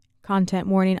content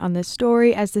warning on this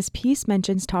story, as this piece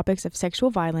mentions topics of sexual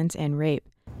violence and rape.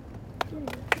 We're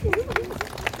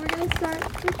going to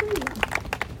start with me.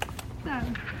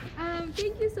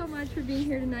 Thank you so much for being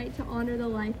here tonight to honor the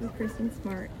life of Kristen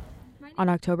Smart. On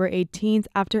October 18th,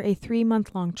 after a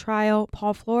 3-month-long trial,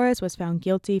 Paul Flores was found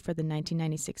guilty for the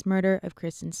 1996 murder of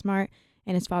Kristen Smart,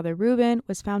 and his father, Ruben,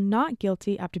 was found not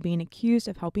guilty after being accused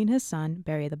of helping his son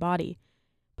bury the body.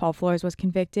 Paul Flores was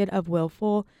convicted of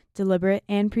willful, deliberate,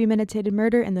 and premeditated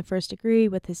murder in the first degree,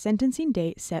 with his sentencing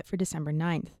date set for December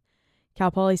 9th. Cal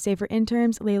Poly Safer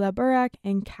interns Layla Burak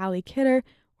and Callie Kidder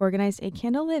organized a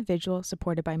candlelit vigil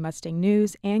supported by Mustang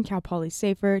News and Cal Poly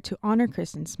Safer to honor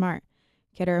Kristen Smart.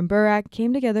 Kidder and Burak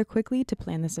came together quickly to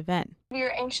plan this event. We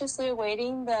were anxiously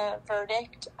awaiting the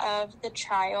verdict of the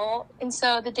trial. And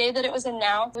so the day that it was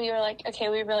announced, we were like, okay,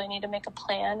 we really need to make a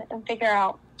plan and figure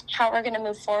out how we're going to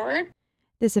move forward.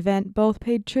 This event both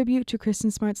paid tribute to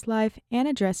Kristen Smart's life and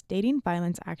addressed Dating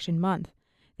Violence Action Month.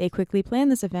 They quickly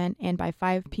planned this event, and by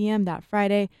 5 p.m. that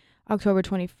Friday, October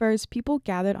 21st, people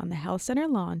gathered on the Health Center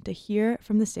lawn to hear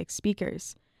from the 6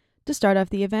 speakers. To start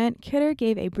off the event, Kidder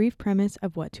gave a brief premise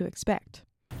of what to expect.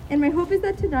 And my hope is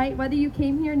that tonight, whether you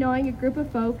came here knowing a group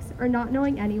of folks or not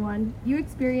knowing anyone, you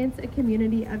experience a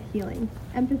community of healing,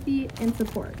 empathy, and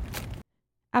support.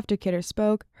 After Kidder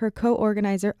spoke, her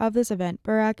co-organizer of this event,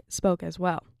 Burak, spoke as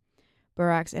well.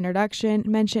 Burak's introduction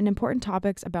mentioned important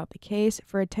topics about the case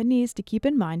for attendees to keep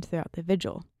in mind throughout the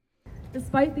vigil.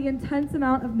 Despite the intense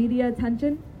amount of media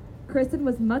attention, Kristen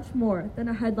was much more than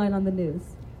a headline on the news.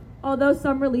 Although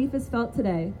some relief is felt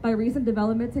today by recent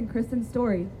developments in Kristen's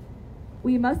story,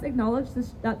 we must acknowledge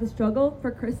that the struggle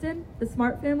for Kristen, the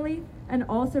Smart family, and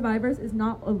all survivors is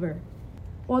not over.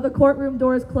 While the courtroom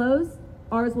doors close,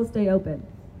 ours will stay open.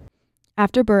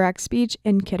 After Burak's speech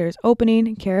and Kidder's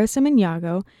opening, Kara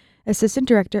Simoniago, Assistant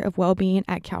Director of Wellbeing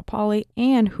at Cal Poly,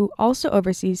 and who also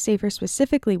oversees Safer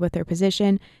specifically with her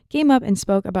position, came up and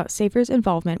spoke about Safer's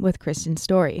involvement with Kristen's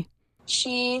story.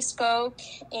 She spoke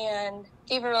and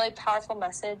gave a really powerful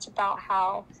message about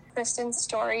how Kristen's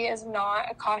story is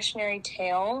not a cautionary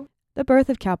tale. The birth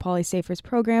of Cal Poly Safer's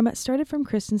program started from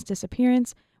Kristen's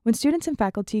disappearance when students and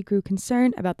faculty grew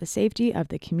concerned about the safety of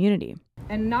the community.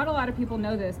 And not a lot of people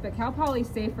know this, but Cal Poly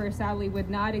Safer sadly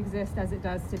would not exist as it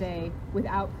does today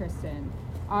without Kristen.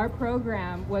 Our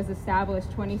program was established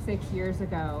 26 years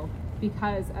ago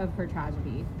because of her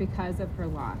tragedy, because of her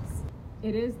loss.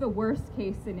 It is the worst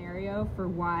case scenario for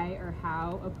why or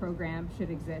how a program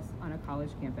should exist on a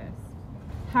college campus.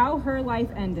 How her life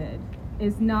ended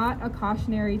is not a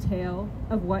cautionary tale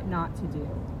of what not to do,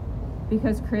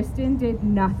 because Kristen did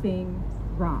nothing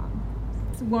wrong.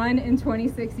 1 in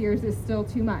 26 years is still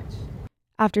too much.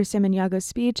 After Simoniago's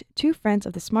speech, 2 friends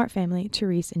of the Smart family,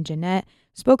 Therese and Jeanette,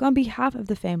 spoke on behalf of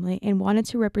the family and wanted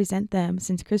to represent them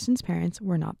since Kristen's parents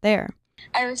were not there.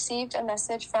 I received a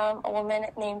message from a woman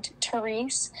named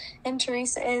Therese, and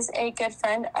Therese is a good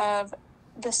friend of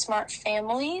the Smart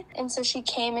family, and so she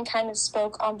came and kind of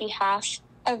spoke on behalf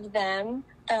of them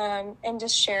and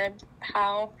just shared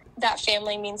how that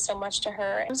family means so much to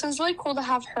her. And so it was really cool to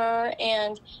have her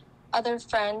and other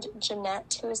friend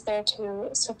Jeanette, who was there to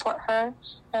support her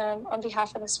on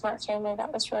behalf of the Smart family.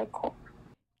 That was really cool.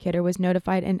 Kidder was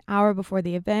notified an hour before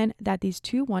the event that these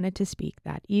 2 wanted to speak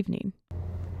that evening.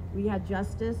 We had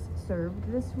justice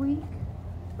served this week,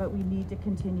 but we need to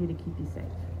continue to keep you safe.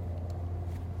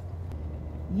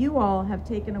 You all have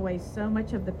taken away so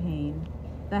much of the pain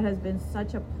that has been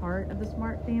such a part of the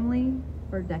Smart family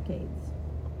for decades.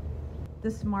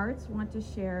 The Smarts want to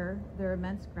share their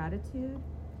immense gratitude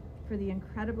for the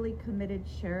incredibly committed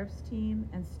sheriff's team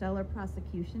and stellar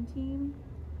prosecution team,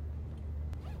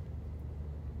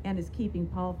 and is keeping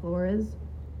Paul Flores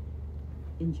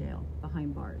in jail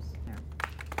behind bars.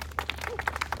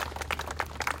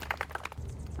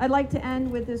 I'd like to end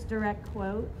with this direct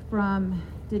quote from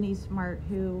Denise Smart,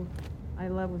 who I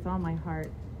love with all my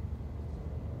heart.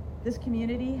 This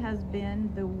community has been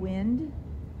the wind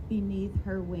beneath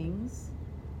her wings,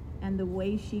 and the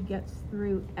way she gets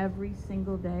through every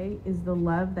single day is the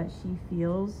love that she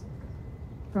feels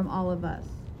from all of us,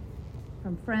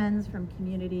 from friends, from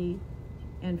community,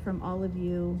 and from all of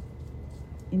you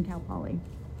in Cal Poly.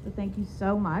 So thank you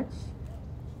so much.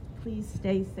 Please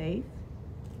stay safe.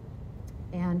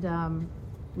 And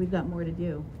we've got more to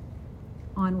do.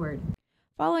 Onward.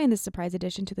 Following this surprise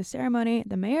addition to the ceremony,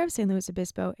 the mayor of St. Louis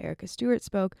Obispo, Erica Stewart,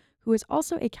 spoke, who is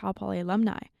also a Cal Poly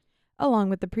alumni. Along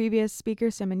with the previous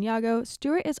speaker, Simoniago,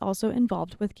 Stewart is also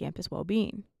involved with campus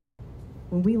well-being.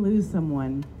 When we lose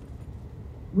someone,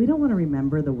 we don't want to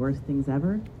remember the worst things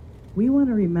ever. We want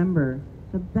to remember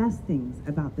the best things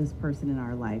about this person in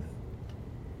our life.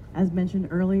 As mentioned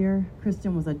earlier,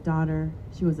 Kristen was a daughter,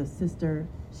 she was a sister,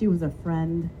 she was a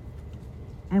friend,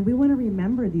 and we want to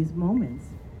remember these moments.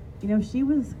 You know, she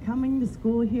was coming to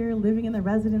school here, living in the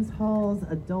residence halls,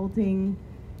 adulting,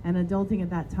 and adulting at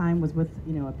that time was with,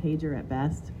 you know, a pager at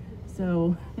best.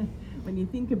 So when you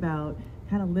think about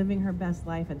kind of living her best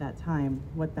life at that time,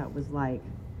 what that was like,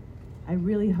 I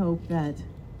really hope that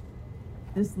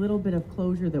this little bit of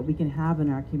closure that we can have in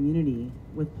our community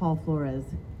with Paul Flores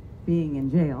being in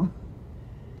jail,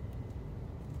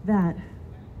 that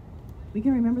we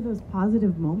can remember those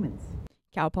positive moments.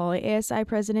 Cal Poly ASI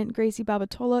President Gracie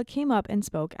Babatola came up and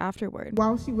spoke afterward.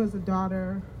 While she was a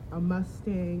daughter, a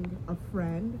Mustang, a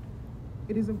friend,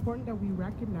 it is important that we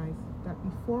recognize that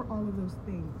before all of those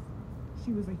things,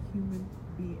 she was a human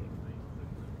being.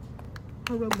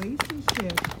 Her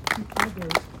relationship to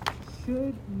others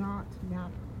should not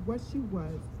matter. What she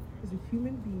was is a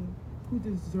human being who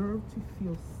deserved to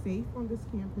feel safe on this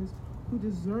campus, who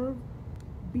deserved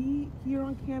be here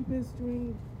on campus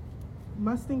during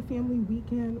Mustang Family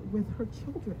Weekend with her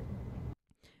children.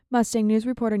 Mustang News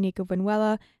reporter Nico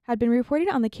Vinuela had been reporting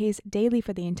on the case daily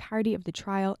for the entirety of the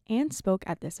trial and spoke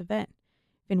at this event.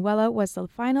 Vinuela was the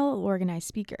final organized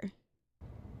speaker.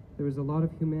 There was a lot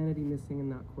of humanity missing in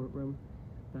that courtroom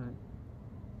that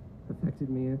affected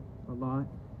me a lot,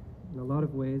 in a lot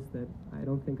of ways that I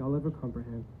don't think I'll ever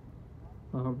comprehend.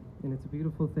 And it's a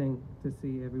beautiful thing to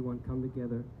see everyone come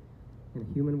together in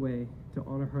a human way to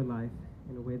honor her life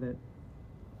in a way that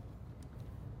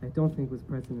I don't think was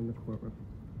present in the courtroom.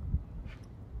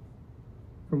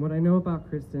 From what I know about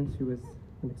Kristen, she was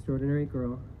an extraordinary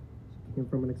girl. She came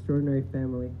from an extraordinary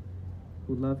family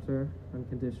who loved her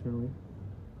unconditionally.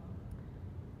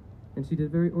 And she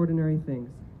did very ordinary things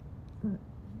that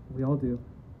we all do.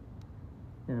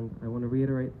 And I want to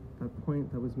reiterate that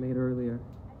point that was made earlier.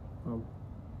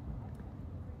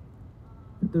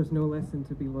 That there's no lesson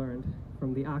to be learned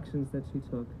from the actions that she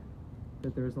took,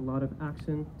 that there's a lot of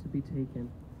action to be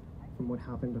taken from what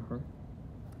happened to her.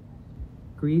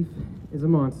 Grief is a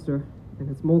monster, and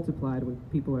it's multiplied when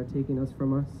people are taking us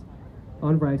from us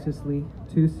unrighteously,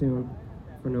 too soon,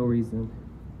 for no reason.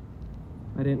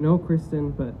 I didn't know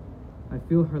Kristen, but I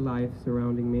feel her life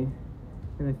surrounding me,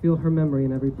 and I feel her memory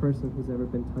in every person who's ever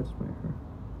been touched by her.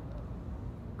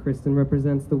 Kristen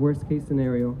represents the worst case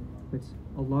scenario, which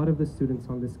a lot of the students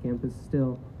on this campus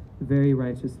still very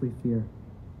righteously fear.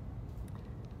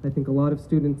 I think a lot of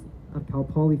students at Cal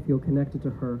Poly feel connected to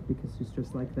her because she's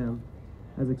just like them.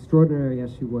 As extraordinary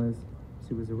as she was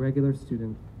a regular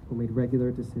student who made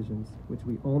regular decisions, which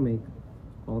we all make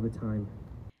all the time.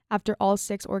 After all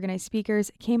 6 organized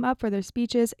speakers came up for their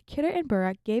speeches, Kidder and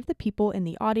Burra gave the people in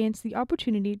the audience the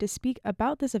opportunity to speak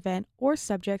about this event or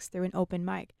subjects through an open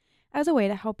mic, as a way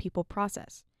to help people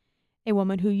process. A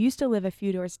woman who used to live a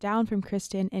few doors down from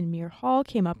Kristen in Muir Hall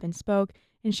came up and spoke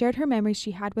and shared her memories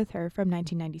she had with her from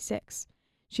 1996.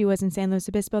 She was in San Luis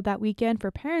Obispo that weekend for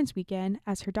Parents Weekend,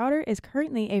 as her daughter is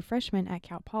currently a freshman at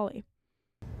Cal Poly.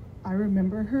 I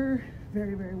remember her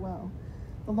very, very well.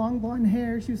 The long blonde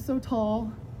hair, she was so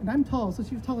tall, and I'm tall, so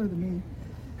she was taller than me.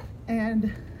 And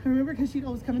I remember because she'd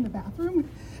always come in the bathroom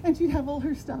and she'd have all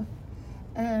her stuff.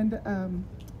 And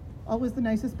always the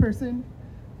nicest person.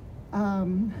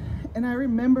 And I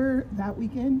remember that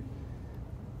weekend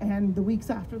and the weeks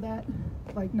after that,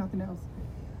 like nothing else.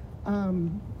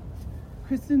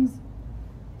 Kristen's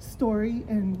story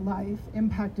and life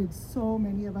impacted so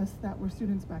many of us that were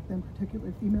students back then,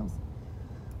 particularly females.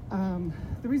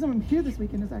 The reason I'm here this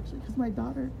weekend is actually because my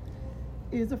daughter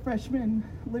is a freshman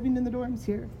living in the dorms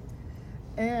here.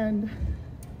 And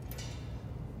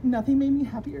nothing made me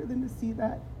happier than to see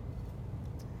that,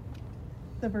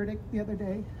 the verdict the other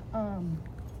day. And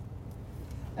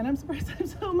I'm surprised I'm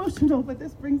so emotional, but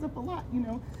this brings up a lot, you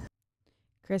know.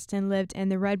 Kristen lived in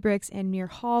the Red Bricks in Muir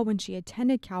Hall when she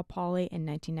attended Cal Poly in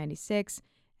 1996,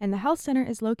 and the health center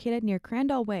is located near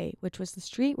Crandall Way, which was the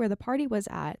street where the party was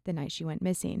at the night she went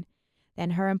missing.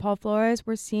 Then her and Paul Flores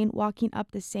were seen walking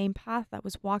up the same path that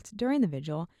was walked during the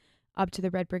vigil, up to the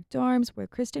Red Brick dorms where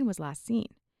Kristen was last seen.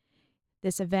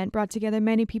 This event brought together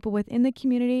many people within the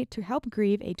community to help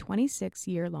grieve a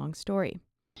 26-year-long story.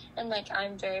 And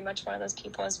I'm very much one of those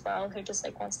people as well who just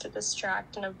wants to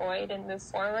distract and avoid and move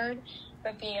forward.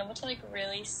 But being able to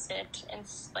really sit and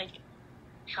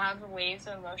have waves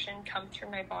of emotion come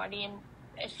through my body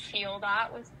and feel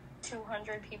that with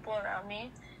 200 people around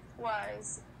me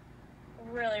was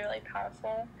really, really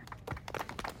powerful.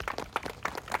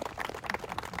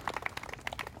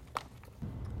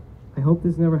 I hope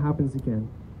this never happens again.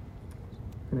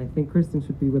 And I think Kristen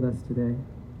should be with us today,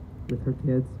 with her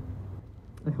kids.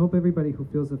 I hope everybody who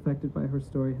feels affected by her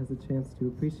story has a chance to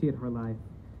appreciate her life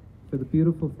for the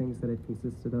beautiful things that it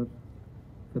consisted of,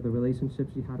 for the relationship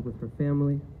she had with her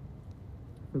family,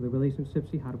 for the relationship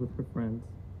she had with her friends,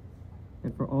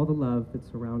 and for all the love that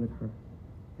surrounded her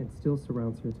and still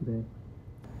surrounds her today.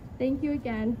 Thank you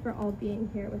again for all being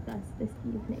here with us this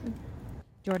evening.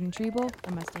 Jordan Treble,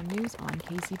 the Mustang News on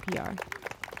KCPR.